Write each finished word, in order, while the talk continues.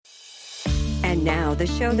And now, the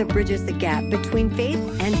show that bridges the gap between faith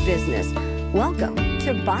and business. Welcome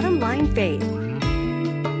to Bottom Line Faith.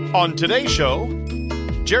 On today's show,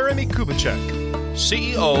 Jeremy Kubicek,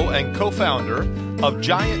 CEO and co-founder of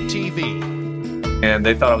Giant TV. And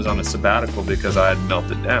they thought I was on a sabbatical because I had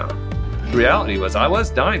melted down. The reality was I was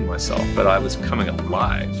dying myself, but I was coming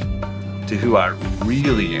alive to who I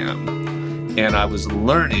really am. And I was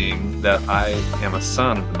learning that I am a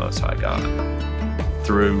son of the Most High God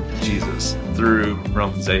through Jesus, through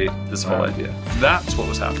Romans 8, this whole idea. That's what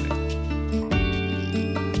was happening.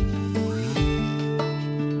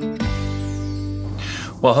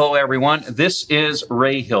 Well, hello, everyone. This is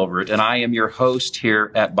Ray Hilbert, and I am your host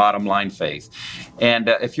here at Bottom Line Faith. And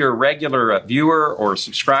if you're a regular viewer or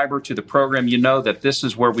subscriber to the program, you know that this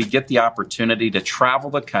is where we get the opportunity to travel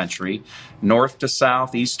the country, north to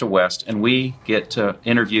south, east to west, and we get to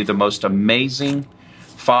interview the most amazing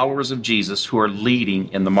followers of Jesus who are leading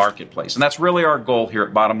in the marketplace. And that's really our goal here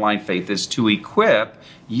at Bottom Line Faith, is to equip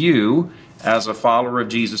you as a follower of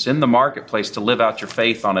Jesus in the marketplace to live out your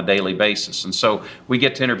faith on a daily basis. And so we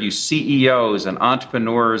get to interview CEOs and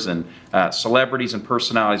entrepreneurs and celebrities and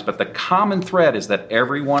personalities, but the common thread is that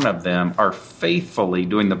every one of them are faithfully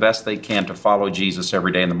doing the best they can to follow Jesus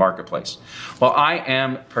every day in the marketplace. Well, I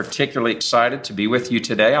am particularly excited to be with you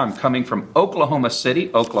today. I'm coming from Oklahoma City,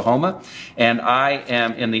 Oklahoma, and I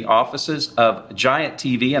am in the offices of Giant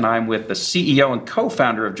TV, and I'm with the CEO and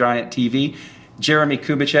co-founder of Giant TV, Jeremy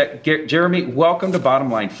Kubicek. Jeremy, welcome to Bottom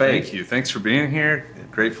Line Faith. Thank you. Thanks for being here.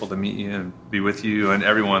 Grateful to meet you and be with you and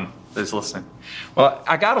everyone that's listening. Well,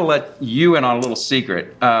 I got to let you in on a little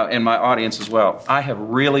secret, and my audience as well. I have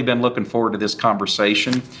really been looking forward to this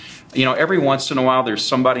conversation. You know, every once in a while, there's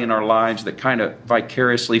somebody in our lives that kind of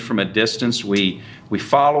vicariously from a distance, we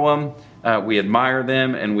follow them, we admire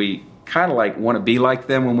them, and we kind of like want to be like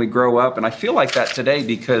them when we grow up. And I feel like that today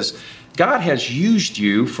because God has used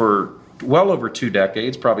you for well over 2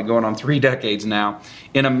 decades, probably going on 3 decades now,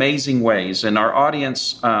 in amazing ways. And our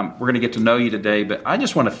audience, we're going to get to know you today, but I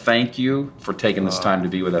just want to thank you for taking this time to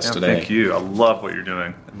be with us today. Thank you. I love what you're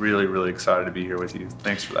doing. Really, really excited to be here with you.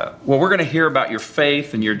 Thanks for that. Well, we're going to hear about your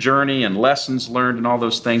faith and your journey and lessons learned and all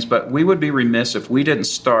those things, but we would be remiss if we didn't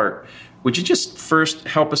start. Would you just first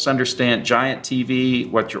help us understand Giant TV,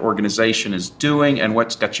 what your organization is doing, and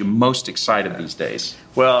what's got you most excited these days?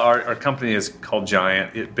 Well, our company is called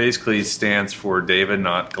Giant. It basically stands for David,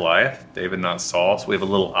 not Goliath, David, not Saul. So we have a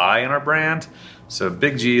little I in our brand. So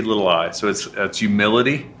big G, little I. So it's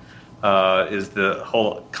humility is the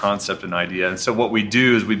whole concept and idea. And so what we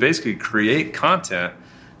do is we basically create content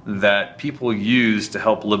that people use to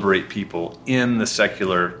help liberate people in the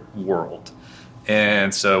secular world.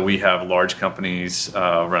 And so we have large companies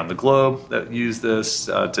around the globe that use this.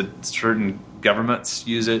 To certain governments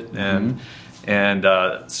use it, and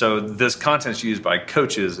so this content is used by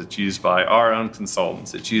coaches. It's used by our own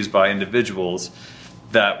consultants. It's used by individuals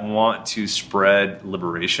that want to spread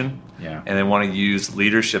liberation, and they want to use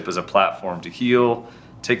leadership as a platform to heal,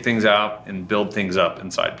 take things out, and build things up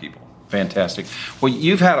inside people. Fantastic. Well,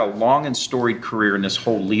 you've had a long and storied career in this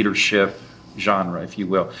whole leadership genre, if you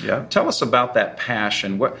will. Yeah. Tell us about that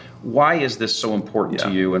passion. Why is this so important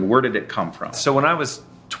to you, and where did it come from? So when I was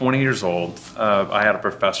 20 years old, I had a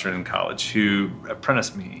professor in college who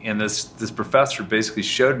apprenticed me, and this professor basically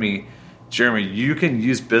showed me, Jeremy, you can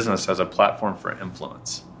use business as a platform for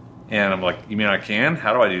influence. And I'm like, you mean I can?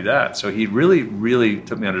 How do I do that? So he really, really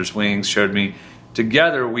took me under his wings, showed me.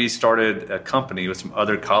 Together, we started a company with some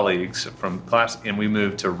other colleagues from class, and we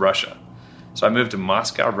moved to Russia. So I moved to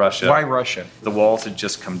Moscow, Russia. Why Russia? The walls had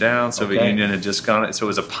just come down. Soviet Union had just gone. So it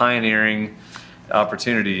was a pioneering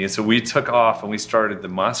opportunity. And so we took off and we started the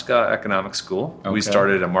Moscow Economic School. We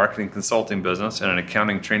started a marketing consulting business and an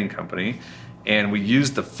accounting training company. And we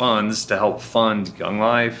used the funds to help fund Young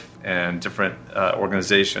Life and different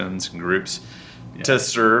organizations and groups to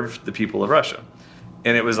serve the people of Russia.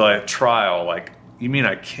 And it was like a trial, like, you mean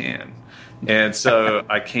I can? And so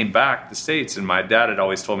I came back to the States, and my dad had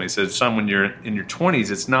always told me, he said, son, when you're in your 20s,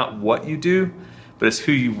 it's not what you do, but it's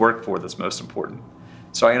who you work for that's most important.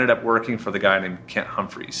 So I ended up working for the guy named Kent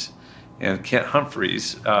Humphreys. And Kent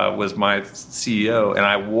Humphreys was my CEO, and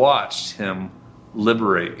I watched him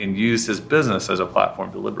liberate and use his business as a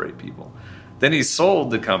platform to liberate people. Then he sold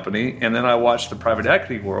the company, and then I watched the private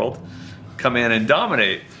equity world come in and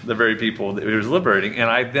dominate the very people that he was liberating. And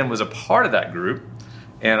I then was a part of that group.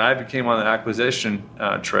 And I became on the acquisition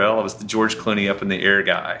trail. I was the George Clooney up in the air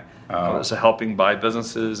guy. I was helping buy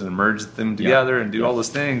businesses and merge them together and do all those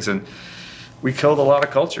things. And we killed a lot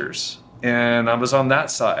of cultures. And I was on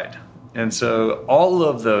that side. And so all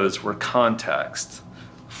of those were context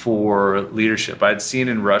for leadership. I'd seen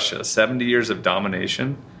in Russia 70 years of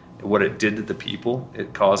domination, what it did to the people.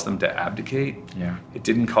 It caused them to abdicate. Yeah. It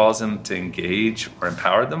didn't cause them to engage or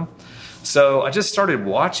empower them. So I just started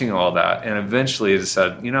watching all that, and eventually I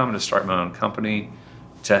decided, I'm going to start my own company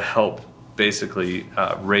to help basically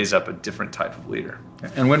raise up a different type of leader.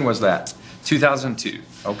 And when was that? 2002.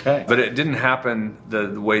 Okay. But it didn't happen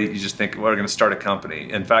the way you just think, well, we're going to start a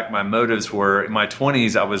company. In fact, my motives were, in my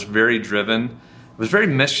 20s, I was very driven. I was very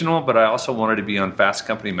missional, but I also wanted to be on Fast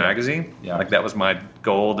Company magazine. Yeah. Like that was my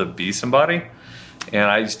goal, to be somebody. And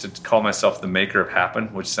I used to call myself the maker of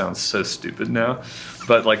Happen, which sounds so stupid now.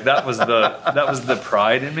 But like that was the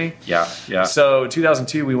pride in me. Yeah. So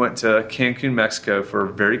 2002, we went to Cancun, Mexico for a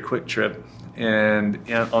very quick trip. And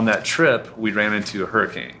on that trip, we ran into a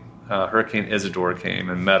hurricane. Hurricane Isidore came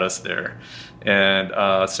and met us there. And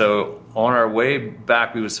so on our way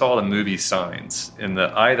back, we saw the movie signs, and the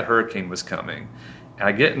eye of the hurricane was coming. And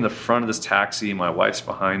I get in the front of this taxi. My wife's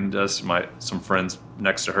behind us, some friends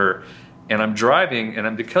next to her. And I'm driving,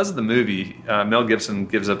 and because of the movie, Mel Gibson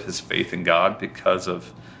gives up his faith in God because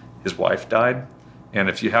of his wife died. And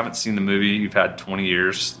if you haven't seen the movie, you've had 20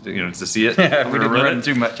 years to see it. We didn't run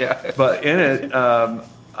too much. Yeah. But in it,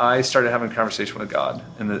 I started having a conversation with God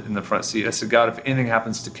in the front seat. I said, God, if anything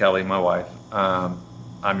happens to Kelly, my wife,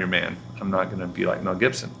 I'm your man. I'm not going to be like Mel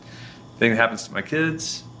Gibson. If anything happens to my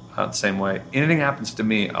kids, the same way. Anything happens to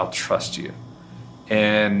me, I'll trust you.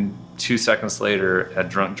 And 2 seconds later, a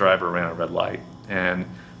drunk driver ran a red light and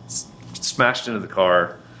smashed into the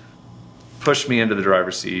car, pushed me into the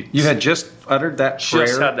driver's seat. You had just uttered that prayer?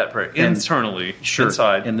 Just had that prayer internally,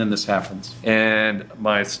 inside. And then this happens. And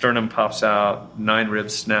my sternum pops out, 9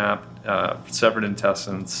 ribs snap, severed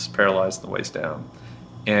intestines, paralyzed the waist down.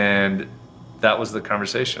 And that was the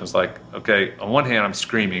conversation. It was like, okay, on one hand, I'm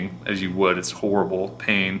screaming, as you would. It's horrible,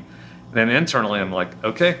 pain. And then internally, I'm like,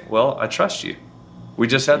 okay, well, I trust you. We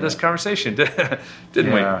just had this conversation, didn't we?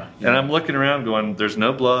 Yeah. And I'm looking around going, there's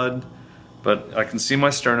no blood, but I can see my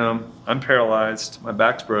sternum. I'm paralyzed. My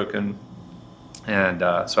back's broken. And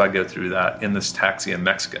so I go through that in this taxi in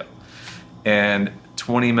Mexico. And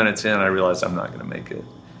 20 minutes in, I realized I'm not going to make it.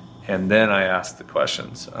 And then I asked the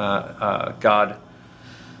questions. God,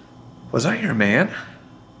 was I your man?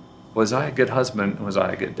 Was I a good husband? Was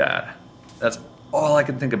I a good dad? That's all I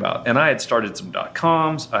could think about. And I had started some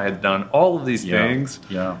 .coms. I had done all of these things.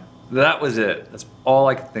 Yeah. That was it. That's all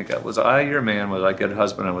I could think of. Was I your man? Was I a good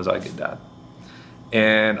husband? And was I a good dad?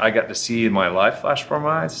 And I got to see my life flash before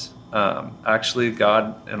my eyes. Actually,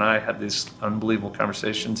 God and I had these unbelievable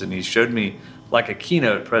conversations, and he showed me like a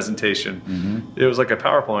keynote presentation. Mm-hmm. It was like a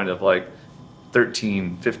PowerPoint of like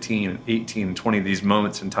 13, 15, 18, 20 of these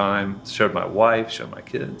moments in time. Showed my wife, showed my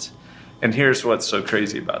kids. And here's what's so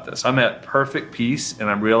crazy about this. I'm at perfect peace, and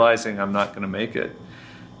I'm realizing I'm not going to make it.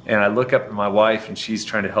 And I look up at my wife, and she's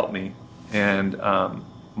trying to help me. And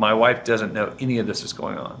my wife doesn't know any of this is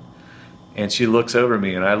going on. And she looks over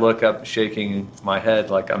me, and I look up, shaking my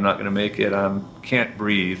head like I'm not going to make it. I can't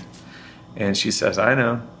breathe. And she says, I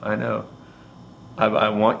know. I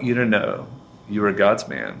want you to know you are God's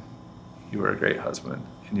man. You are a great husband,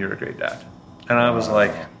 and you're a great dad. And I was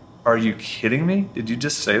like, are you kidding me? Did you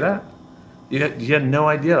just say that? You had no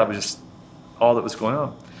idea. That was just all that was going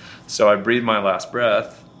on. So I breathed my last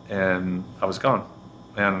breath, and I was gone.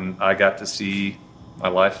 And I got to see my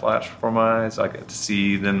life flash before my eyes. I got to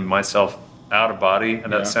see then myself out of body.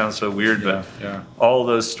 And that sounds so weird, but all of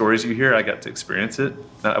those stories you hear, I got to experience it.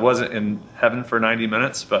 Now, I wasn't in heaven for 90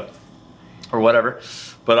 minutes, or whatever.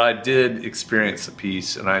 But I did experience the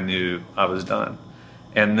peace, and I knew I was done.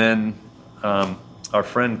 And then our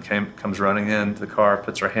friend comes running into the car,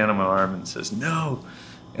 puts her hand on my arm, and says, no,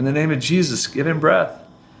 in the name of Jesus, give him breath.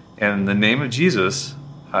 And in the name of Jesus,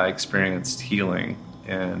 I experienced healing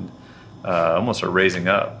and almost a raising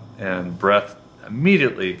up. And breath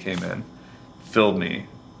immediately came in, filled me.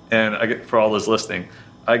 And for all those listening,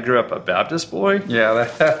 I grew up a Baptist boy. Yeah,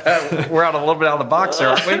 we're out a little bit out of the box there,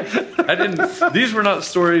 aren't we? These were not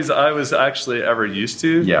stories I was actually ever used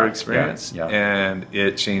to or experienced. Yeah. And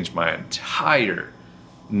it changed my entire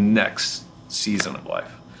next season of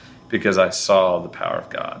life because I saw the power of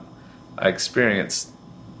God. I experienced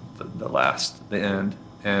the end,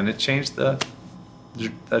 and it changed the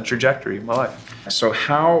trajectory of my life. So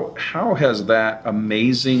how has that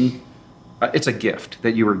amazing, it's a gift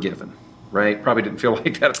that you were given, right? Probably didn't feel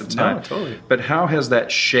like that at the time. No, totally. But how has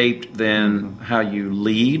that shaped then how you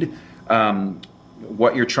lead,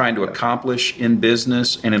 what you're trying to accomplish in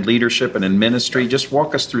business and in leadership and in ministry? Just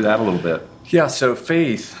walk us through that a little bit. Yeah, so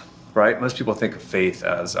faith, right? Most people think of faith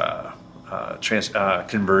as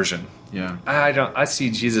conversion. Yeah. I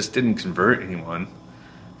see Jesus didn't convert anyone.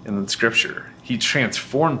 in the scripture. He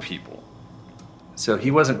transformed people. So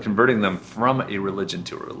he wasn't converting them from a religion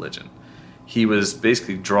to a religion. He was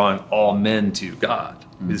basically drawing all men to God.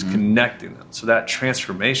 He was connecting them. So that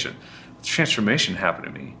transformation happened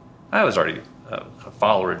to me. I was already a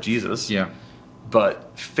follower of Jesus. Yeah.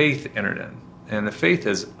 But faith entered in. And the faith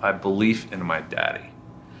is a belief in my daddy.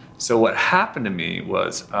 So what happened to me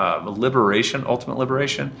was a liberation, ultimate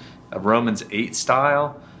liberation, a Romans 8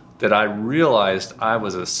 style, that I realized I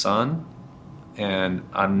was a son, and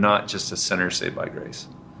I'm not just a sinner saved by grace.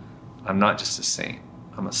 I'm not just a saint.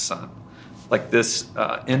 I'm a son. Like this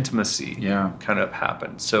intimacy kind of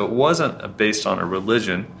happened. So it wasn't based on a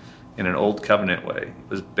religion in an old covenant way. It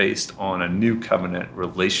was based on a new covenant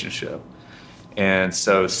relationship. And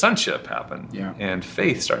so sonship happened, and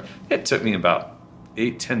faith started. It took me about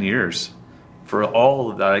 8-10 years for all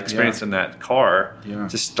of that experience in that car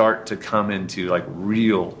to start to come into like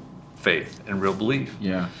real faith and real belief.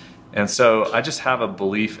 Yeah. And so I just have a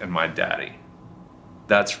belief in my daddy.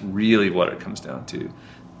 That's really what it comes down to.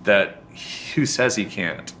 That who says he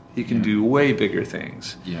can't? He can do way bigger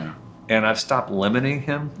things. Yeah. And I've stopped limiting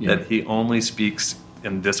him, that he only speaks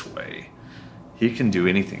in this way. He can do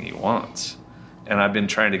anything he wants. And I've been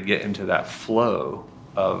trying to get into that flow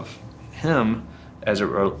of him as it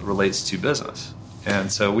relates to business.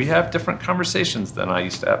 And so we have different conversations than I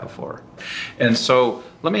used to have before. And so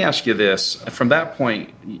let me ask you this. From that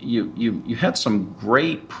point, you had some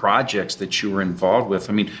great projects that you were involved with.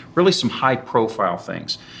 I mean, really some high-profile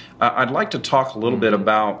things. I'd like to talk a little bit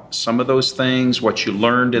about some of those things, what you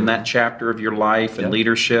learned in that chapter of your life and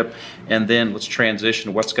leadership, and then let's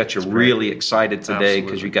transition to what's got you really excited today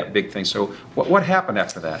because you got big things. So what happened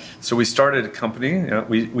after that? So we started a company.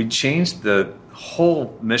 We changed the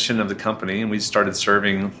whole mission of the company, and we started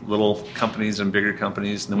serving little companies and bigger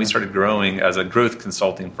companies, and then we started growing as a growth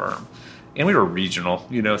consulting firm. And we were regional,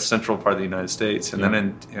 central part of the United States. And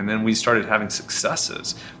then we started having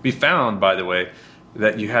successes. We found, by the way,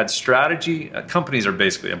 that you had strategy. Companies are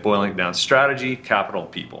basically boiling down strategy, capital,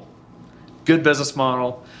 people. Good business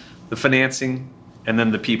model, the financing, and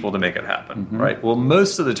then the people to make it happen, right? Well,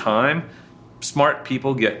 most of the time, smart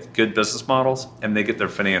people get good business models and they get their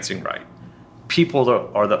financing right. People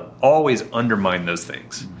always undermine those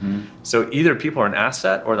things. So either people are an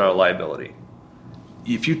asset or they're a liability.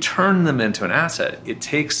 If you turn them into an asset, it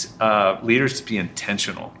takes leaders to be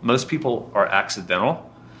intentional. Most people are accidental.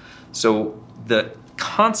 So the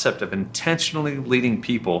concept of intentionally leading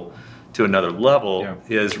people to another level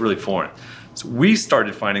is really foreign. So we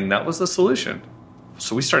started finding that was the solution.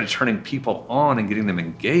 So we started turning people on and getting them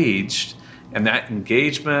engaged, and that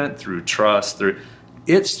engagement through trust,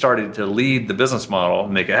 it started to lead the business model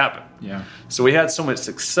and make it happen. Yeah. So we had so much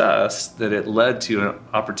success that it led to an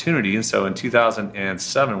opportunity. And so in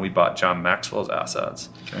 2007, we bought John Maxwell's assets.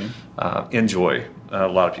 Okay. Enjoy. A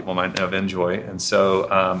lot of people might know of Enjoy. And so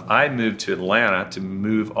I moved to Atlanta to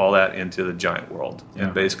move all that into the Giant world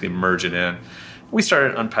and basically merge it in. We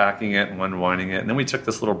started unpacking it and unwinding it. And then we took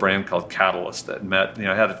this little brand called Catalyst that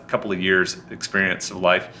had a couple of years experience of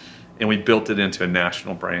life. And we built it into a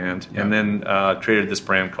national brand. And then created this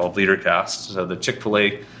brand called LeaderCast. So the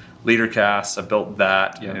Chick-fil-A LeaderCast, I built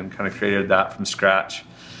that and kind of created that from scratch.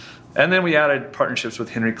 And then we added partnerships with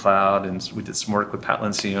Henry Cloud, and we did some work with Pat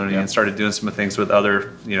Lencioni and started doing some things with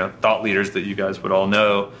other thought leaders that you guys would all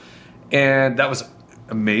know. And that was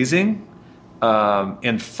amazing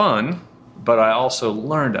and fun, but I also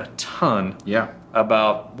learned a ton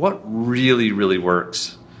about what really, really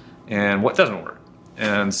works and what doesn't work.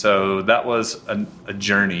 And so that was a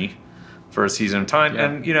journey for a season of time.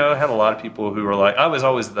 And, I had a lot of people who were like, I was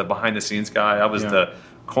always the behind the scenes guy. I was the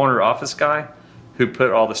corner office guy who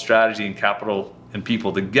put all the strategy and capital and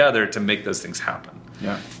people together to make those things happen.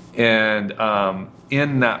 Yeah. And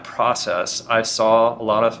in that process, I saw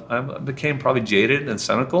I became probably jaded and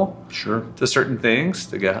cynical to certain things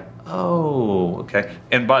to go, oh, okay.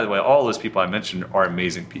 And by the way, all those people I mentioned are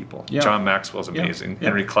amazing people. Yeah. John Maxwell's amazing. Yeah.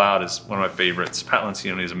 Henry Cloud is one of my favorites. Pat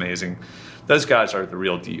Lencioni is amazing. Those guys are the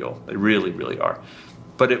real deal. They really, really are.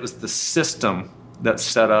 But it was the system that's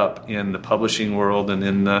set up in the publishing world and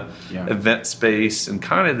in the event space, and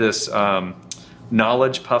kind of this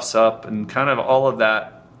knowledge puffs up and kind of all of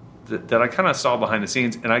that I kind of saw behind the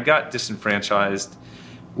scenes. And I got disenfranchised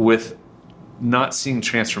with not seeing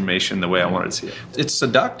transformation the way I wanted to see it. It's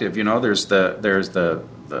seductive, there's the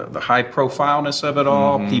high profileness of it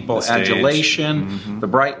all, people adulation, the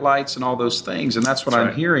bright lights and all those things. And that's what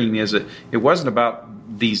I'm hearing is that it wasn't about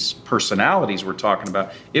these personalities we're talking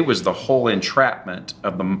about. It was the whole entrapment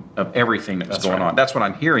of everything that was going on. That's what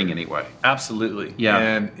I'm hearing anyway. Absolutely.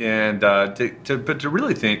 Yeah. But to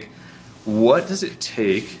really think, what does it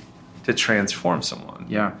take to transform someone?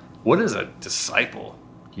 Yeah. What is a disciple?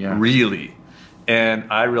 Yeah. Really?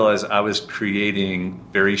 And I realized I was creating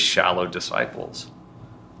very shallow disciples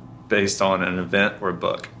based on an event or a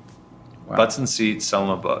book. Wow. Butts and seats, sell them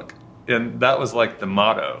a book. And that was like the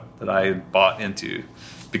motto that I had bought into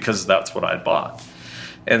because that's what I'd bought.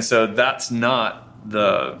 And so that's not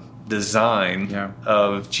the design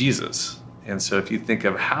of Jesus. And so if you think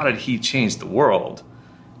of how did he change the world,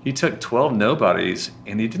 he took 12 nobodies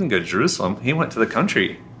and he didn't go to Jerusalem. He went to the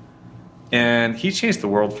country. And he changed the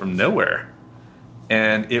world from nowhere.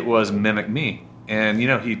 And it was mimic me. And,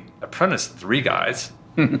 he apprenticed 3 guys.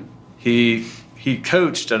 He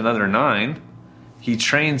coached another 9. He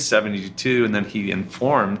trained 72, and then he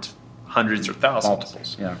informed hundreds or thousands.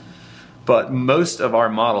 Multiples, yeah. But most of our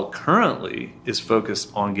model currently is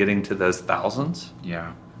focused on getting to those thousands.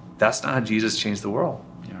 Yeah. That's not how Jesus changed the world.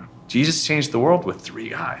 Yeah. Jesus changed the world with 3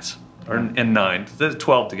 guys, and 9,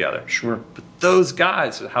 12 together. Sure. But those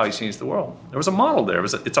guys are how he changed the world. There was a model there.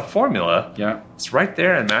 It's a formula. Yeah. It's right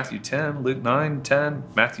there in Matthew 10, Luke 9, 10,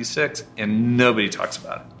 Matthew 6, and nobody talks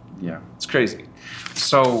about it. Yeah. It's crazy.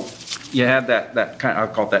 So you had that kind of,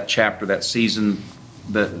 I'll call it that chapter, that season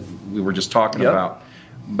that we were just talking about.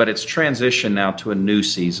 But it's transitioned now to a new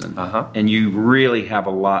season. And you really have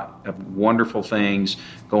a lot of wonderful things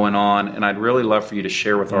going on. And I'd really love for you to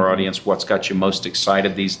share with our audience what's got you most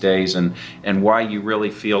excited these days and why you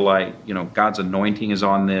really feel like, God's anointing is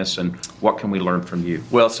on this, and what can we learn from you?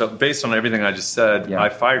 Well, so based on everything I just said, I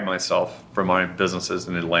fired myself from my businesses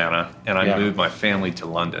in Atlanta, and I moved my family to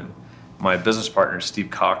London. My business partner is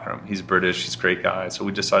Steve Cockram. He's British. He's a great guy. So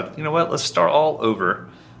we decided, let's start all over,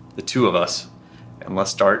 the 2 of us, and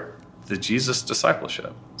let's start the Jesus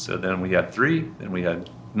discipleship. So then we had 3, then we had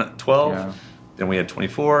 12, then we had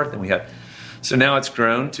 24, then we had... So now it's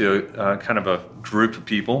grown to kind of a group of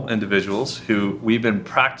people, individuals, who we've been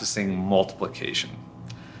practicing multiplication.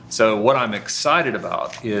 So what I'm excited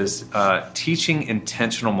about is teaching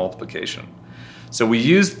intentional multiplication. So we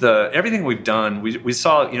used everything we've done, we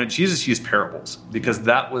saw, Jesus used parables because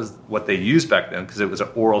that was what they used back then because it was an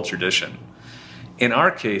oral tradition. In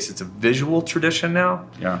our case, it's a visual tradition now,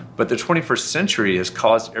 but the 21st century has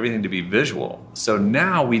caused everything to be visual. So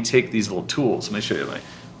now we take these little tools. Let me show you my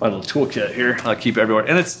little toolkit here. I'll keep everywhere.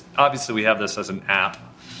 And it's obviously we have this as an app,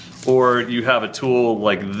 or you have a tool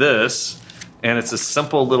like this, and it's a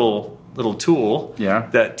simple little tool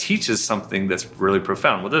that teaches something that's really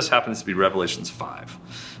profound. Well, this happens to be Revelations 5.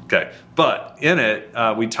 Okay, but in it,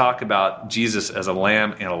 we talk about Jesus as a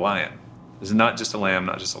lamb and a lion. It's not just a lamb,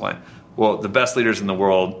 not just a lion. Well, the best leaders in the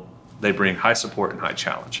world, they bring high support and high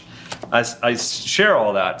challenge. I share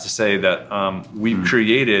all that to say that we've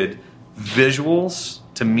created visuals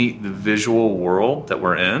to meet the visual world that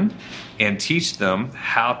we're in and teach them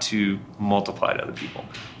how to multiply to other people.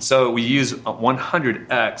 So we use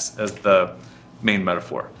 100x as the main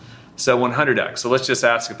metaphor. So 100x. So let's just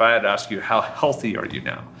ask, if I had to ask you, how healthy are you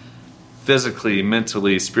now? Physically,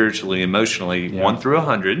 mentally, spiritually, emotionally, 1 through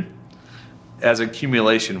 100. As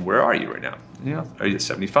accumulation, where are you right now? Are you at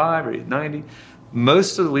 75? Are you at 90?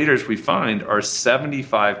 Most of the leaders we find are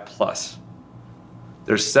 75 plus.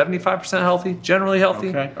 They're 75% healthy, generally healthy.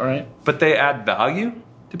 Okay, all right. But they add value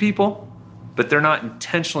to people, but they're not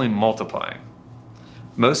intentionally multiplying.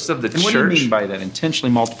 Most of the church... What do you mean by that?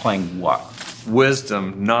 Intentionally multiplying what?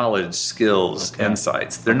 Wisdom, knowledge, skills,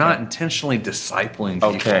 insights. They're not intentionally discipling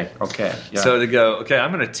people. Okay. Yeah. So to go,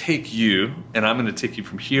 I'm going to take you, and I'm going to take you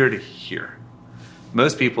from here to here.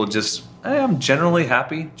 Most people just, I'm generally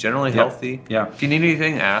happy, generally healthy. Yeah. If you need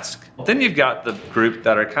anything, ask. Then you've got the group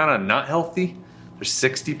that are kind of not healthy. They're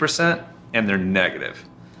 60%, and they're negative.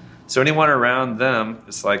 So anyone around them,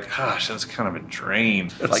 it's like, gosh, that's kind of a drain.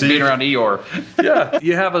 It's like being around Eeyore.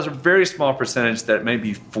 You have a very small percentage that may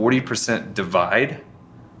be 40% divide.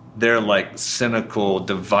 They're like cynical,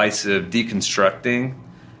 divisive, deconstructing.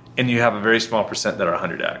 And you have a very small percent that are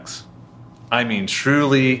 100x. I mean,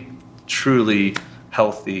 truly, truly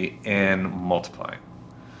healthy and multiplying.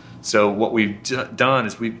 So what we've done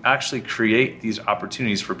is we actually create these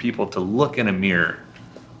opportunities for people to look in a mirror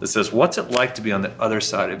that says, what's it like to be on the other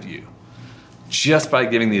side of you? Just by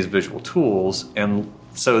giving these visual tools. And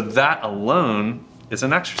so that alone is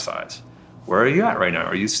an exercise. Where are you at right now?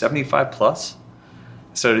 Are you 75 plus?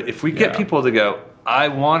 So if we get people to go, I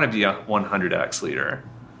want to be a 100x leader,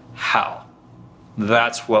 how?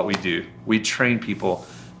 That's what we do. We train people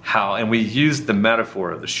how, and we use the metaphor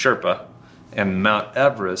of the Sherpa and Mount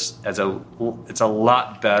Everest it's a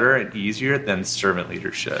lot better and easier than servant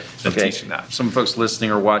leadership, than teaching that. Some folks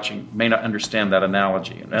listening or watching may not understand that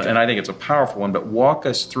analogy, and I think it's a powerful one, but walk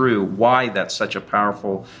us through why that's such a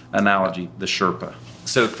powerful analogy, the Sherpa.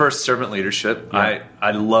 So first, servant leadership. Yeah.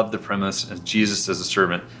 I love the premise of Jesus as a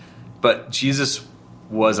servant, but Jesus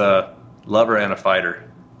was a lover and a fighter.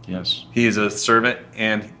 Yes. He is a servant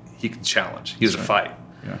and he can challenge. He's a fight.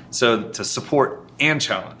 Yeah. So to support and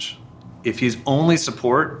challenge. If he's only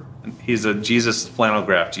support, he's a Jesus flannel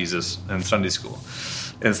graph Jesus in Sunday school.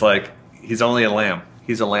 And it's like he's only a lamb.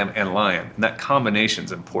 He's a lamb and lion. And that combination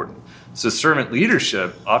is important. So servant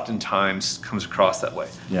leadership oftentimes comes across that way.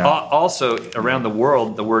 Yeah. Also, around the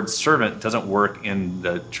world, the word servant doesn't work in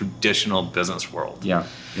the traditional business world. Yeah.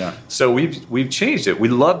 Yeah. So we've changed it. We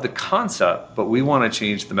love the concept, but we want to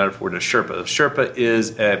change the metaphor to Sherpa. Sherpa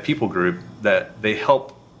is a people group that they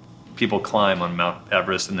help people climb on Mount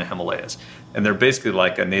Everest in the Himalayas. And they're basically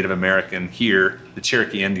like a Native American here, the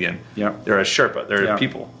Cherokee Indian. Yeah. They're a Sherpa. They're a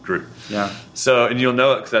people group. Yeah. So, and you'll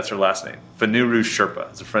know it because that's her last name. Vanuru Sherpa.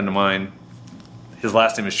 It's a friend of mine. His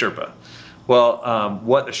last name is Sherpa. Well,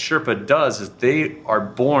 what a Sherpa does is they are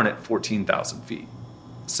born at 14,000 feet.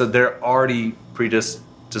 So they're already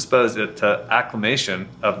predisposed to acclimation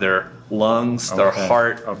of their lungs, their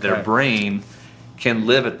heart, their brain can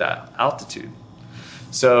live at that altitude.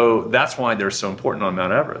 So that's why they're so important on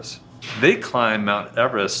Mount Everest. They climb Mount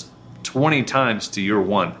Everest 20 times to year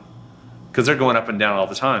one because they're going up and down all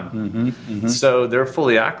the time. So they're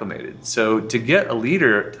fully acclimated. So to get a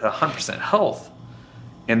leader to 100% health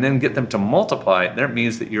and then get them to multiply, that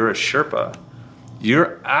means that you're a Sherpa.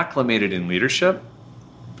 You're acclimated in leadership,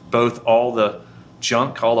 both all the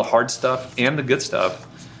junk, all the hard stuff, and the good stuff.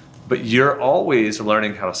 But you're always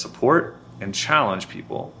learning how to support and challenge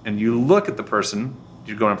people. And you look at the person,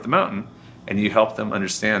 you're going up the mountain, and you help them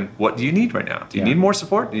understand, what do you need right now? Do you need more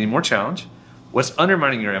support? Do you need more challenge? What's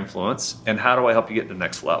undermining your influence? And how do I help you get to the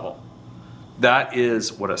next level? That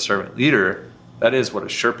is what a servant leader, that is what a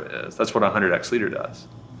Sherpa is. That's what a 100X leader does.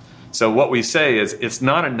 So what we say is, it's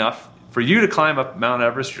not enough for you to climb up Mount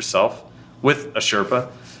Everest yourself with a Sherpa.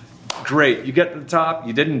 Great, you get to the top,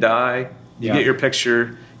 you didn't die, you get your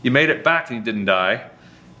picture, you made it back and you didn't die.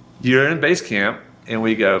 You're in base camp, and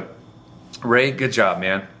we go, Ray, good job,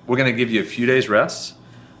 man. We're going to give you a few days rest,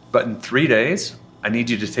 but in 3 days, I need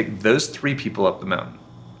you to take those 3 people up the mountain.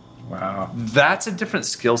 Wow. That's a different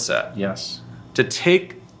skill set. Yes. To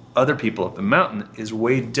take other people up the mountain is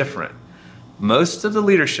way different. Most of the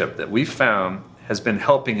leadership that we found has been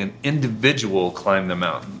helping an individual climb the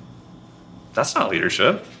mountain. That's not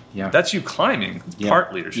leadership. Yeah. That's you climbing,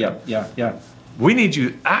 part leadership. Yeah. We need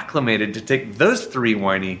you acclimated to take those 3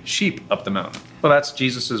 whiny sheep up the mountain. Well, that's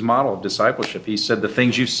Jesus' model of discipleship. He said, the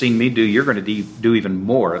things you've seen me do, you're going to do even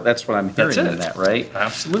more. That's what I'm hearing in that, right?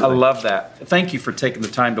 Absolutely. I love that. Thank you for taking the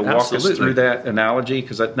time to walk us through that analogy,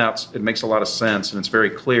 because now it makes a lot of sense and it's very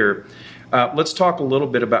clear. Let's talk a little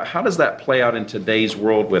bit about how does that play out in today's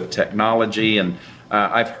world with technology. And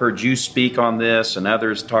I've heard you speak on this and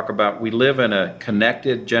others talk about we live in a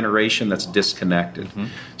connected generation that's disconnected.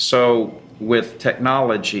 So with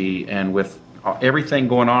technology and with everything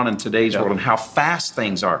going on in today's world and how fast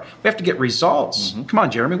things are, we have to get results. Come on,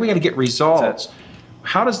 Jeremy, we got to get results.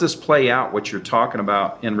 How does this play out, what you're talking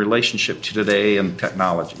about, in relationship to today and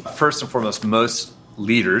technology? First and foremost, most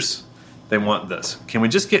leaders, they want this. Can we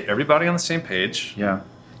just get everybody on the same page? Yeah.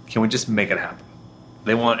 Can we just make it happen?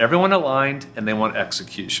 They want everyone aligned, and they want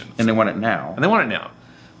execution. And they want it now.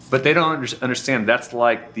 But they don't understand that's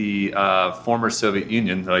like the former Soviet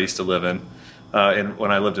Union that I used to live in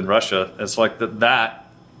when I lived in Russia. It's like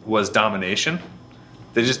that was domination.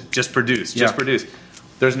 They just produce.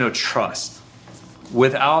 There's no trust.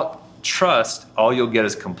 Without trust, all you'll get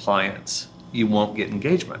is compliance. You won't get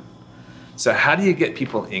engagement. So how do you get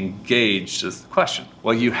people engaged is the question.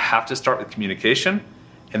 Well, you have to start with communication,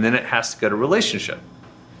 and then it has to go to relationship.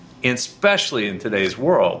 And especially in today's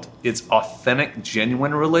world, it's authentic,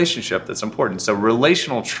 genuine relationship that's important. So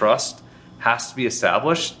relational trust has to be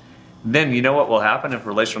established. Then you know what will happen if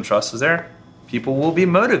relational trust is there? People will be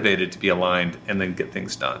motivated to be aligned and then get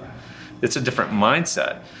things done. It's a different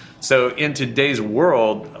mindset. So in today's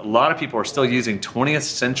world, a lot of people are still using 20th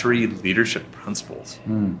century leadership principles.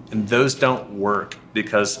 And those don't work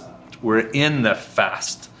because we're in the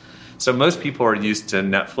fast. So most people are used to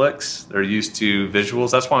Netflix. They're used to visuals.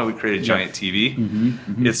 That's why we created Giant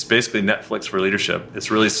TV. It's basically Netflix for leadership. It's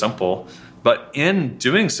really simple. But in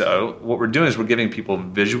doing so, what we're doing is we're giving people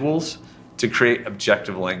visuals to create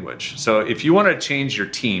objective language. So if you want to change your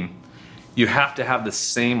team, you have to have the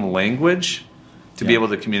same language to be able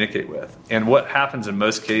to communicate with. And what happens in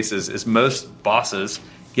most cases is most bosses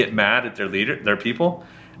get mad at their people,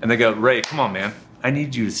 and they go, Ray, come on, man. I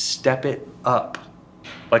need you to step it up.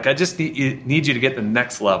 Like, I just need you to get the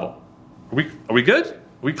next level. Are we good? Are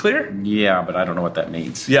we clear? Yeah, but I don't know what that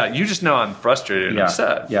means. Yeah, you just know I'm frustrated and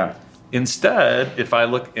upset. Yeah. Instead, if I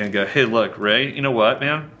look and go, hey, look, Ray, you know what,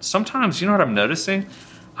 man? Sometimes, you know what I'm noticing?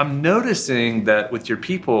 I'm noticing that with your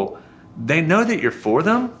people, they know that you're for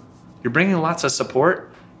them. You're bringing lots of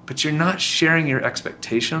support, but you're not sharing your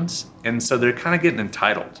expectations. And so they're kind of getting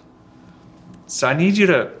entitled. So I need you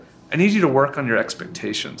to work on your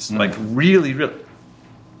expectations. Like, really, really.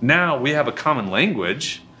 Now we have a common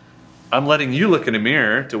language. I'm letting you look in a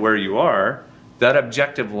mirror to where you are. That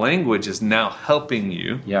objective language is now helping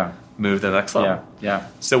you move to the next level. Yeah.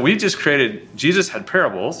 So Jesus had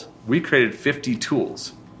parables. We created 50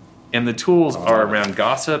 tools. And the tools are around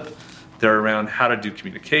gossip. They're around how to do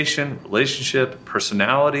communication, relationship,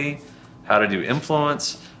 personality, how to do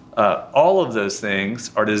influence. All of those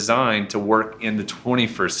things are designed to work in the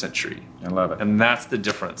 21st century. I love it. And that's the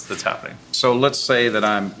difference that's happening. So let's say that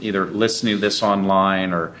I'm either listening to this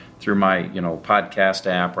online or through my podcast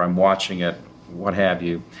app, or I'm watching it, what have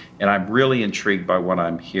you, and I'm really intrigued by what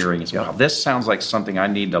I'm hearing. Wow, this sounds like something I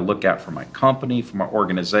need to look at for my company, for my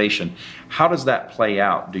organization. How does that play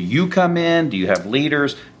out? Do you come in? Do you have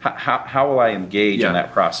leaders? How will I engage in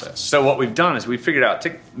that process? So what we've done is we figured out,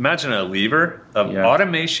 imagine a lever of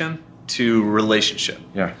automation to relationship.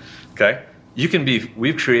 Yeah. Okay.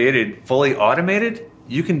 We've created fully automated.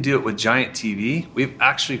 You can do it with Giant TV. We've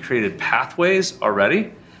actually created pathways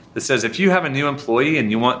already that says if you have a new employee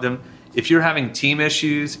and you want them, if you're having team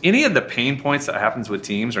issues, any of the pain points that happens with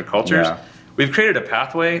teams or cultures, we've created a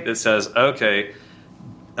pathway that says, okay,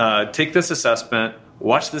 take this assessment,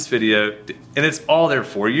 watch this video, and it's all there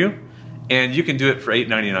for you. And you can do it for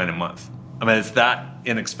 $8.99 a month. I mean, it's that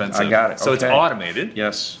inexpensive. I got it. So it's automated.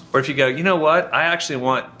 Yes. Or if you go, you know what, I actually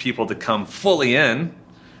want people to come fully in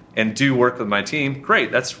and do work with my team,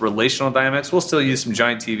 great, that's relational dynamics. We'll still use some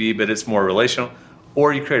Giant TV, but it's more relational.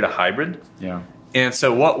 Or you create a hybrid. Yeah. And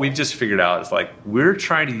so what we've just figured out is, like, we're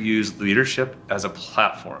trying to use leadership as a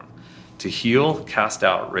platform to heal, cast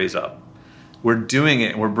out, raise up. We're doing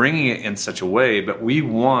it and we're bringing it in such a way, but we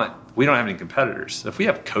don't have any competitors. If we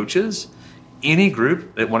have coaches, any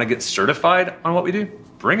group that want to get certified on what we do,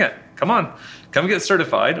 bring it. Come on, come get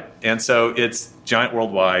certified. And so it's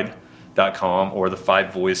giantworldwide.com or the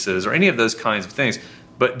 5 Voices or any of those kinds of things.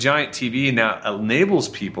 But Giant TV now enables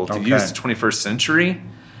people to use the 21st century,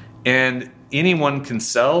 and anyone can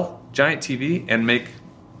sell Giant TV and make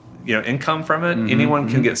income from it. Anyone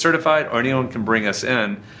can get certified, or anyone can bring us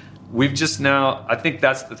in. We've just now, I think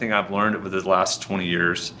that's the thing I've learned over the last 20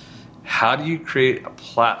 years. How do you create a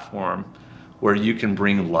platform where you can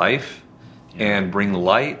bring life and bring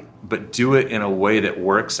light, but do it in a way that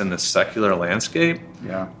works in the secular landscape?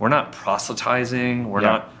 Yeah. We're not proselytizing.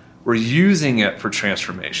 We're using it for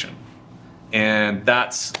transformation. And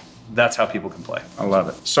that's how people can play. I love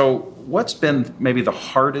it. So what's been maybe the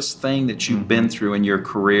hardest thing that you've been through in your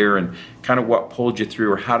career, and kind of what pulled you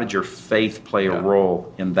through, or how did your faith play a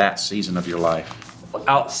role in that season of your life?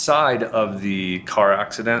 Outside of the car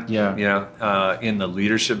accident, in the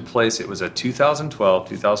leadership place, it was a 2012,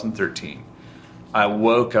 2013. I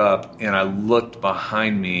woke up and I looked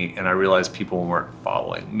behind me and I realized people weren't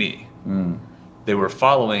following me. They were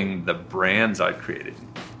following the brands I'd created,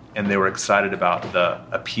 and they were excited about the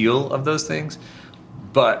appeal of those things,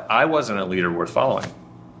 but I wasn't a leader worth following.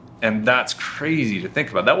 And that's crazy to think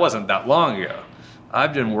about. That wasn't that long ago.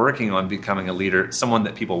 I've been working on becoming a leader, someone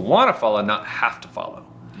that people want to follow, not have to follow.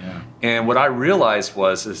 Yeah. And what I realized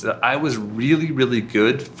is that I was really, really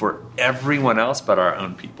good for everyone else but our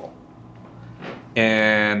own people.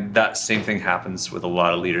 And that same thing happens with a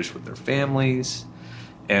lot of leaders with their families.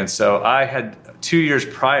 And so I had 2 years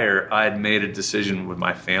prior, I had made a decision with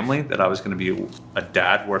my family that I was going to be a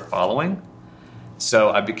dad worth following. So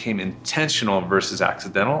I became intentional versus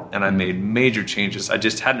accidental, and I made major changes. I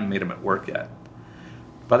just hadn't made them at work yet.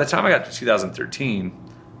 By the time I got to 2013,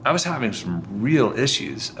 I was having some real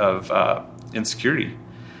issues of insecurity.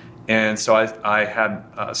 And so I had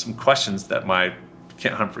some questions that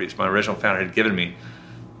Kent Humphreys, my original founder, had given me.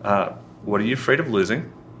 What are you afraid of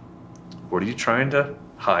losing? What are you trying to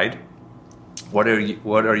hide? What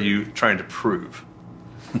are you trying to prove?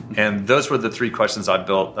 And those were the 3 questions I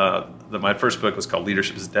built. My first book was called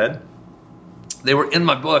Leadership is Dead. They were in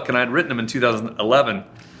my book, and I had written them in 2011.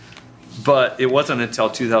 But it wasn't until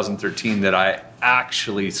 2013 that I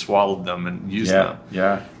actually swallowed them and used them.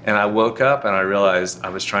 Yeah. And I woke up and I realized I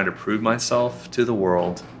was trying to prove myself to the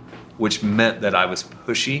world, which meant that I was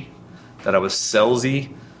pushy, that I was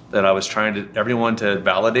salesy, that I was trying to everyone to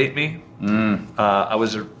validate me. I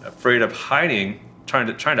was afraid of trying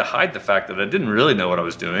to hide the fact that I didn't really know what I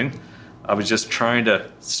was doing. I was just trying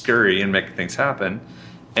to scurry and make things happen.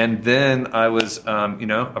 And then I was,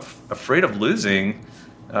 afraid of losing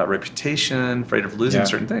reputation, afraid of losing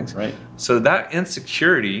certain things. Right. So that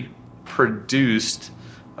insecurity produced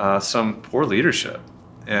some poor leadership.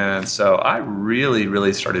 And so I really,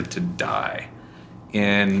 really started to die.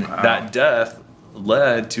 And that death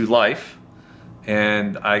led to life.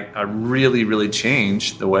 And I really, really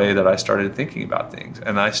changed the way that I started thinking about things.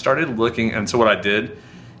 And I started looking, and so what I did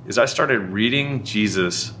is I started reading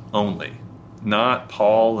Jesus only, not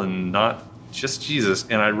Paul and not just Jesus.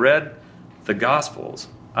 And I read the Gospels.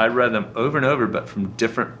 I read them over and over, but from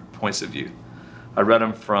different points of view. I read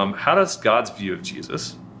them from, how does God's view of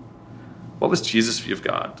Jesus? What was Jesus' view of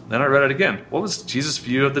God? Then I read it again. What was Jesus'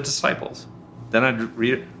 view of the disciples? Then I'd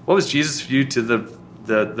read it. What was Jesus' view to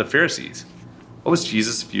the Pharisees? What was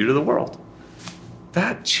Jesus' view to the world?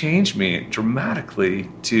 That changed me dramatically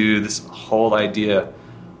to this whole idea,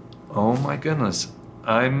 oh my goodness,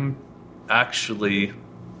 I'm actually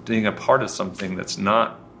being a part of something that's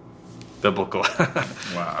not biblical.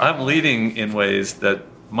 Wow. I'm leading in ways that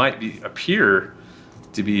might appear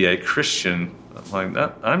to be a Christian. Like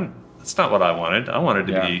that's not what I wanted. I wanted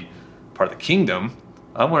to be part of the kingdom.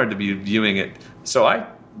 I wanted to be viewing it. So I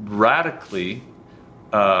radically,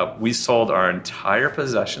 we sold our entire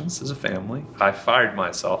possessions as a family. I fired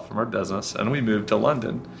myself from our business, and we moved to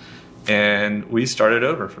London. And we started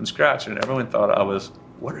over from scratch, and everyone thought I was,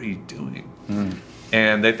 what are you doing?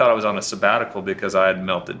 And they thought I was on a sabbatical because I had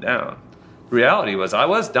melted down. The reality was I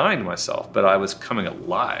was dying to myself, but I was coming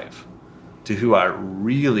alive to who I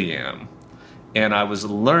really am. And I was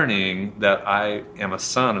learning that I am a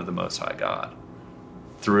son of the Most High God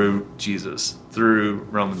through Jesus, through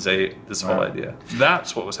Romans 8, this whole idea.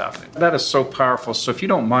 That's what was happening. That is so powerful. So if you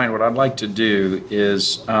don't mind, what I'd like to do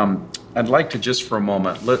is I'd like to just for a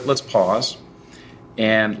moment, let's pause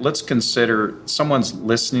and let's consider someone's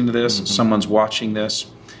listening to this, someone's watching this,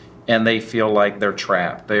 and they feel like they're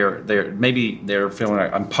trapped. Maybe they're feeling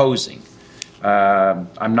like I'm posing.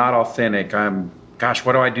 I'm not authentic.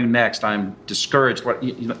 What do I do next? I'm discouraged.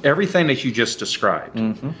 Everything that you just described,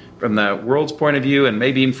 from the world's point of view, and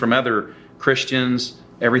maybe even from other Christians,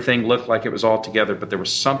 everything looked like it was all together, but there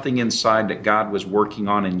was something inside that God was working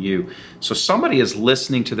on in you. So somebody is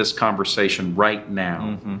listening to this conversation right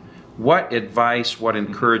now. What advice, what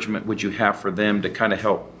encouragement would you have for them to kind of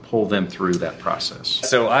help pull them through that process?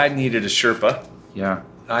 So I needed a Sherpa. Yeah.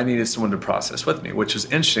 I needed someone to process with me, which was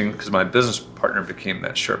interesting because my business partner became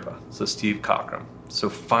that Sherpa, so Steve Cockram. So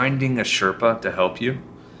finding a Sherpa to help you,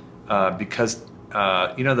 because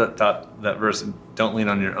that verse, don't lean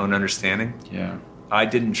on your own understanding. Yeah. I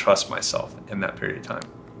didn't trust myself in that period of time.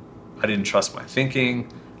 I didn't trust my thinking.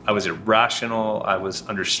 I was irrational. I was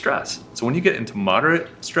under stress. So when you get into moderate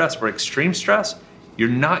stress or extreme stress, you're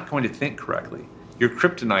not going to think correctly. Your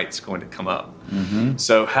kryptonite's going to come up.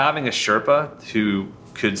 So having a Sherpa who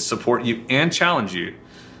could support you and challenge you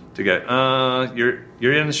to go,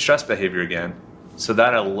 you're in stress behavior again. So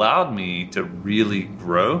that allowed me to really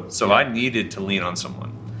grow. So I needed to lean on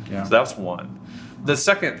someone. So that's one. The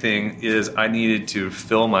second thing is I needed to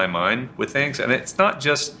fill my mind with things. And it's not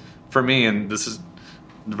just for me, and this is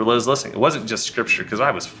for those listening, it wasn't just scripture, because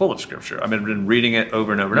I was full of scripture. I've been reading it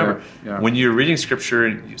over and over and over. Yeah. When you're reading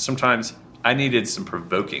scripture, sometimes I needed some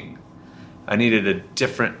provoking. I needed a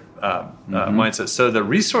different mindset. So the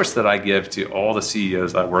resource that I give to all the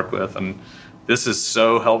CEOs I work with, and this is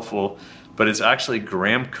so helpful, but it's actually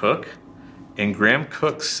Graham Cook. And Graham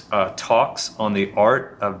Cook's talks on the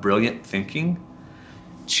art of brilliant thinking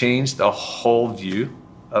changed the whole view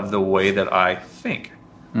of the way that I think.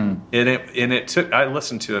 And it took, I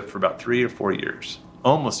listened to it for about 3 or 4 years,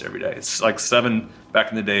 almost every day. It's like 7 back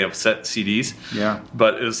in the day of set CDs. Yeah.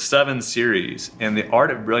 But it was 7 series. And the art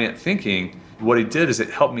of brilliant thinking, what it did is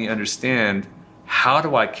it helped me understand, how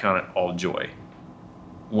do I count it all joy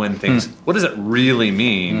when things, what does it really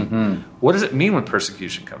mean? What does it mean when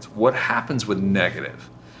persecution comes? What happens with negative?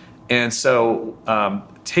 And so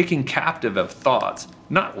taking captive of thoughts,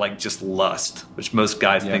 not like just lust, which most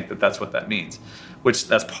guys think that that's what that means, which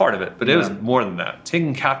that's part of it, but it was more than that.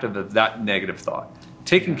 Taking captive of that negative thought,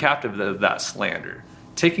 taking captive of that slander,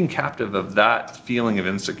 taking captive of that feeling of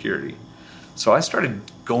insecurity. So I started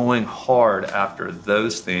going hard after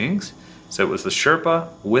those things. So it was the Sherpa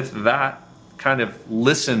with that kind of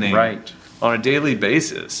listening on a daily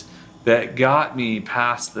basis that got me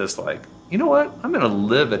past this, like, you know what? I'm going to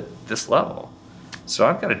live at this level. So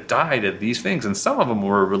I've got to die to these things. And some of them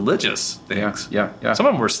were religious things. Yeah. Some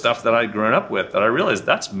of them were stuff that I'd grown up with that I realized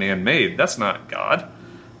that's man-made. That's not God.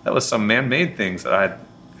 That was some man-made things that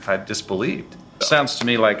I disbelieved. Sounds to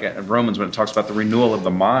me like Romans when it talks about the renewal of the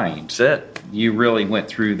mind. That's it. You really went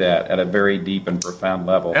through that at a very deep and profound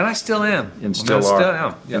level. And I still am. And still are.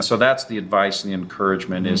 Yeah. And so that's the advice and the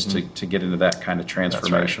encouragement is to get into that kind of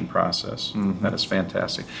transformation process. That is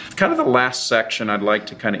fantastic. Kind of the last section I'd like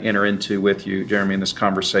to kind of enter into with you, Jeremy, in this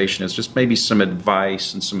conversation is just maybe some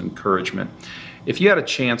advice and some encouragement. If you had a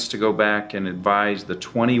chance to go back and advise the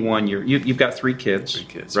 21-year, you've got 3 kids,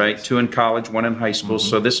 right? Yes. 2 in college, 1 in high school.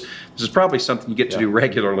 So this is probably something you get to do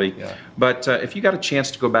regularly. Yeah. But if you got a chance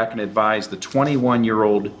to go back and advise the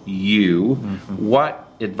 21-year-old you,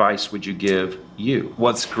 what advice would you give you?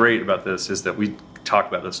 What's great about this is that we talk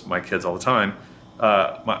about this with my kids all the time.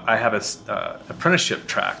 I have a apprenticeship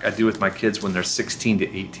track I do with my kids when they're 16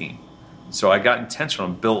 to 18. So I got intentional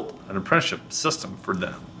and built an apprenticeship system for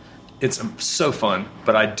them. It's so fun,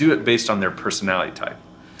 but I do it based on their personality type.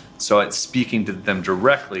 So it's speaking to them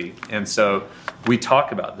directly. And so we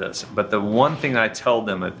talk about this. But the one thing I tell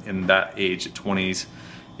them in that age, at 20s,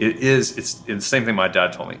 it's the same thing my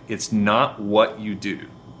dad told me. It's not what you do.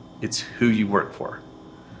 It's who you work for.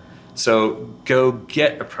 So go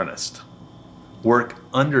get apprenticed. Work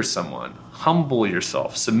under someone. Humble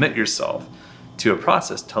yourself. Submit yourself to a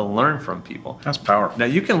process to learn from people. That's powerful. Now,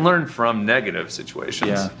 you can learn from negative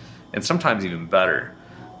situations, and sometimes even better.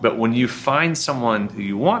 But when you find someone who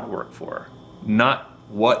you want to work for, not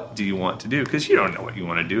what do you want to do, because you don't know what you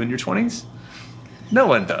want to do in your 20s. No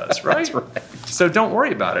one does, right? That's right. So don't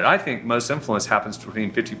worry about it. I think most influence happens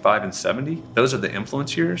between 55 and 70. Those are the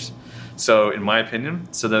influence years. So in my opinion,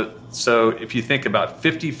 so if you think about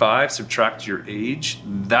 55, subtract your age,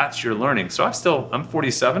 that's your learning. So I'm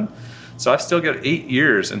 47, so I've still got 8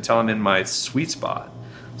 years until I'm in my sweet spot.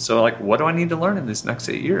 So what do I need to learn in these next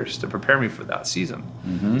 8 years to prepare me for that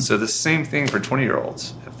season? So the same thing for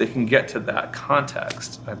 20-year-olds. If they can get to that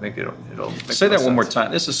context, I think it'll make Say that sense. one more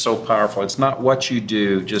time. This is so powerful. It's not what you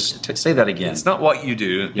do. Just say that again. It's not what you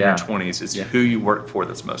do in your 20s. It's who you work for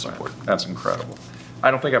that's most important. That's incredible. I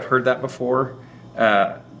don't think I've heard that before.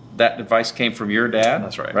 That advice came from your dad.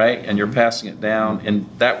 That's right. Right? And you're passing it down. And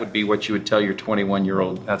that would be what you would tell your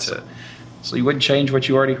 21-year-old. That's it. So you wouldn't change what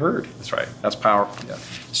you already heard. That's right. That's powerful. Yeah.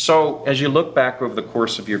 So as you look back over the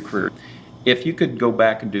course of your career, if you could go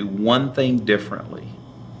back and do one thing differently,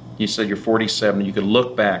 you said you're 47, you could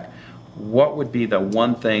look back, what would be the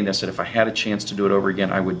one thing that said, if I had a chance to do it over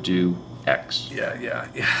again, I would do X? Yeah.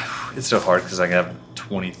 It's so hard because I have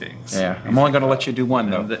 20 things. Yeah, I'm only going to let you do one,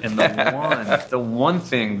 though. And the one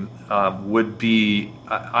thing would be,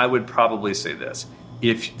 I would probably say this.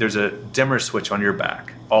 If there's a dimmer switch on your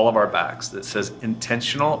back, all of our backs, that says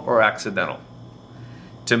intentional or accidental,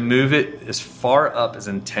 to move it as far up as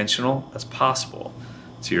intentional as possible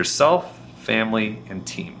to yourself, family, and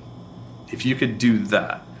team. If you could do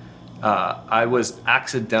that. I was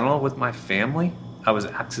accidental with my family. I was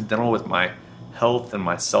accidental with my health and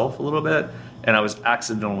myself a little bit. And I was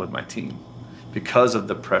accidental with my team because of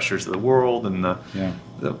the pressures of the world and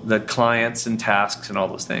the clients and tasks and all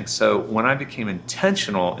those things. So when I became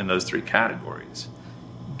intentional in those 3 categories,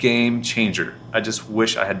 game changer. I just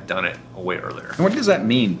wish I had done it way earlier. And what does that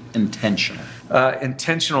mean, intentional?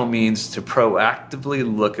 Intentional means to proactively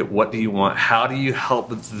look at what do you want, how do you help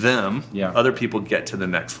them, other people get to the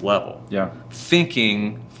next level.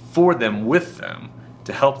 Thinking for them, with them,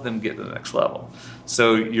 to help them get to the next level.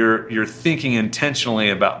 So you're thinking intentionally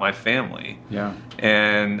about my family.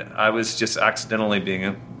 And I was just accidentally being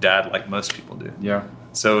a dad like most people do.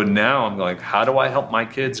 So now I'm going, how do I help my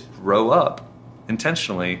kids grow up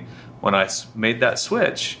intentionally? When I made that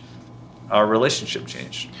switch, our relationship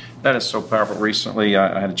changed. That is so powerful. Recently,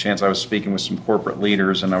 I had a chance, I was speaking with some corporate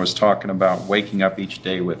leaders, and I was talking about waking up each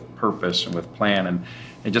day with purpose and with plan, and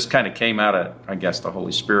it just kind of came out of, I guess, the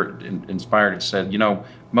Holy Spirit inspired it. Said,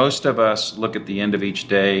 most of us look at the end of each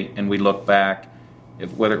day, and we look back,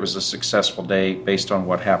 whether it was a successful day based on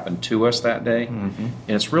what happened to us that day. And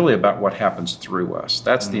it's really about what happens through us.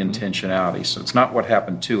 That's the intentionality. So it's not what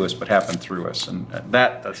happened to us, but happened through us. And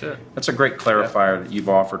that's it. That's a great clarifier that you've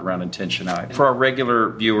offered around intentionality. For our regular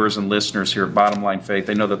viewers and listeners here at Bottom Line Faith,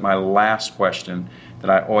 they know that my last question that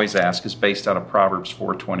I always ask is based out of Proverbs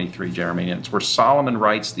 4:23, Jeremy. And it's where Solomon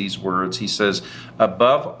writes these words. He says,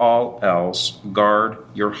 "Above all else, guard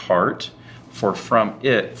your heart, for from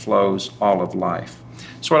it flows all of life."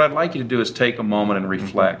 So what I'd like you to do is take a moment and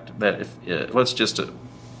reflect that let's just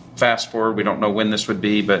fast forward. We don't know when this would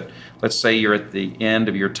be, but let's say you're at the end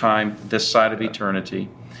of your time this side of eternity,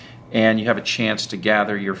 and you have a chance to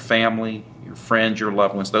gather your family, your your friends, your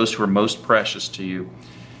loved ones, those who are most precious to you.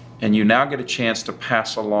 And you now get a chance to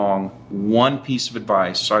pass along one piece of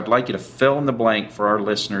advice. So I'd like you to fill in the blank for our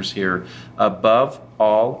listeners here. Above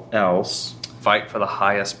all else, fight for the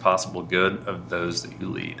highest possible good of those that you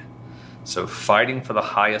lead. So fighting for the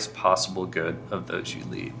highest possible good of those you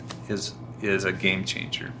lead is a game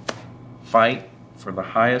changer. Fight for the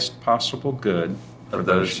highest possible good of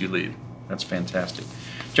those you lead. That's fantastic.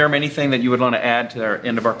 Jeremy, anything that you would want to add to our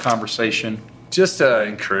end of our conversation? Just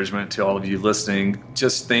encouragement to all of you listening.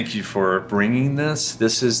 Just thank you for bringing this.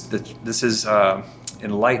 This is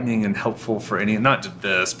enlightening and helpful for any, not just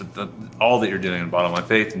this, but all that you're doing in Bottom Line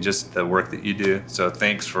Faith and just the work that you do. So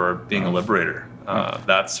thanks for being a liberator.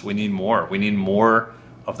 We need more. We need more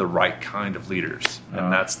of the right kind of leaders,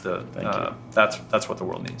 and that's what the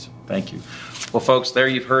world needs. Thank you. Well, folks, there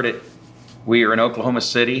you've heard it. We are in Oklahoma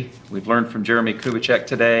City. We've learned from Jeremy Kubicek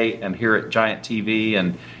today, and here at Giant TV,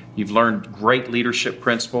 and you've learned great leadership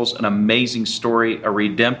principles, an amazing story, a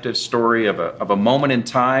redemptive story of a moment in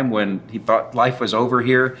time when he thought life was over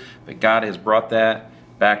here, but God has brought that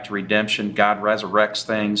back to redemption. God resurrects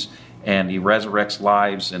things, and He resurrects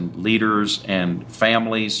lives and leaders and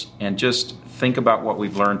families, and just think about what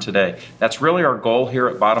we've learned today. That's really our goal here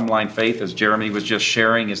at Bottom Line Faith, as Jeremy was just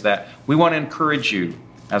sharing, is that we want to encourage you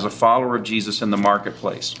as a follower of Jesus in the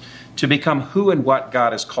marketplace to become who and what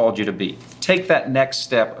God has called you to be. Take that next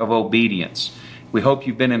step of obedience. We hope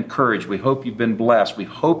you've been encouraged. We hope you've been blessed. We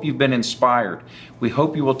hope you've been inspired. We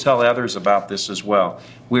hope you will tell others about this as well.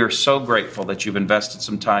 We are so grateful that you've invested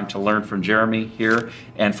some time to learn from Jeremy here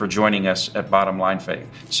and for joining us at Bottom Line Faith.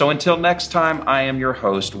 So until next time, I am your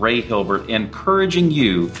host, Ray Hilbert, encouraging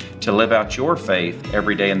you to live out your faith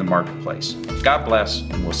every day in the marketplace. God bless,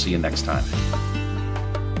 and we'll see you next time.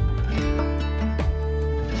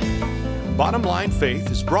 Bottom Line Faith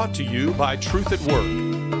is brought to you by Truth at Work.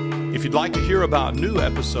 If you'd like to hear about new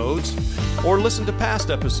episodes or listen to past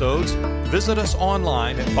episodes, visit us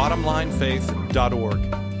online at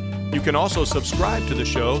bottomlinefaith.org. You can also subscribe to the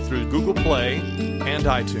show through Google Play and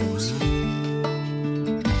iTunes.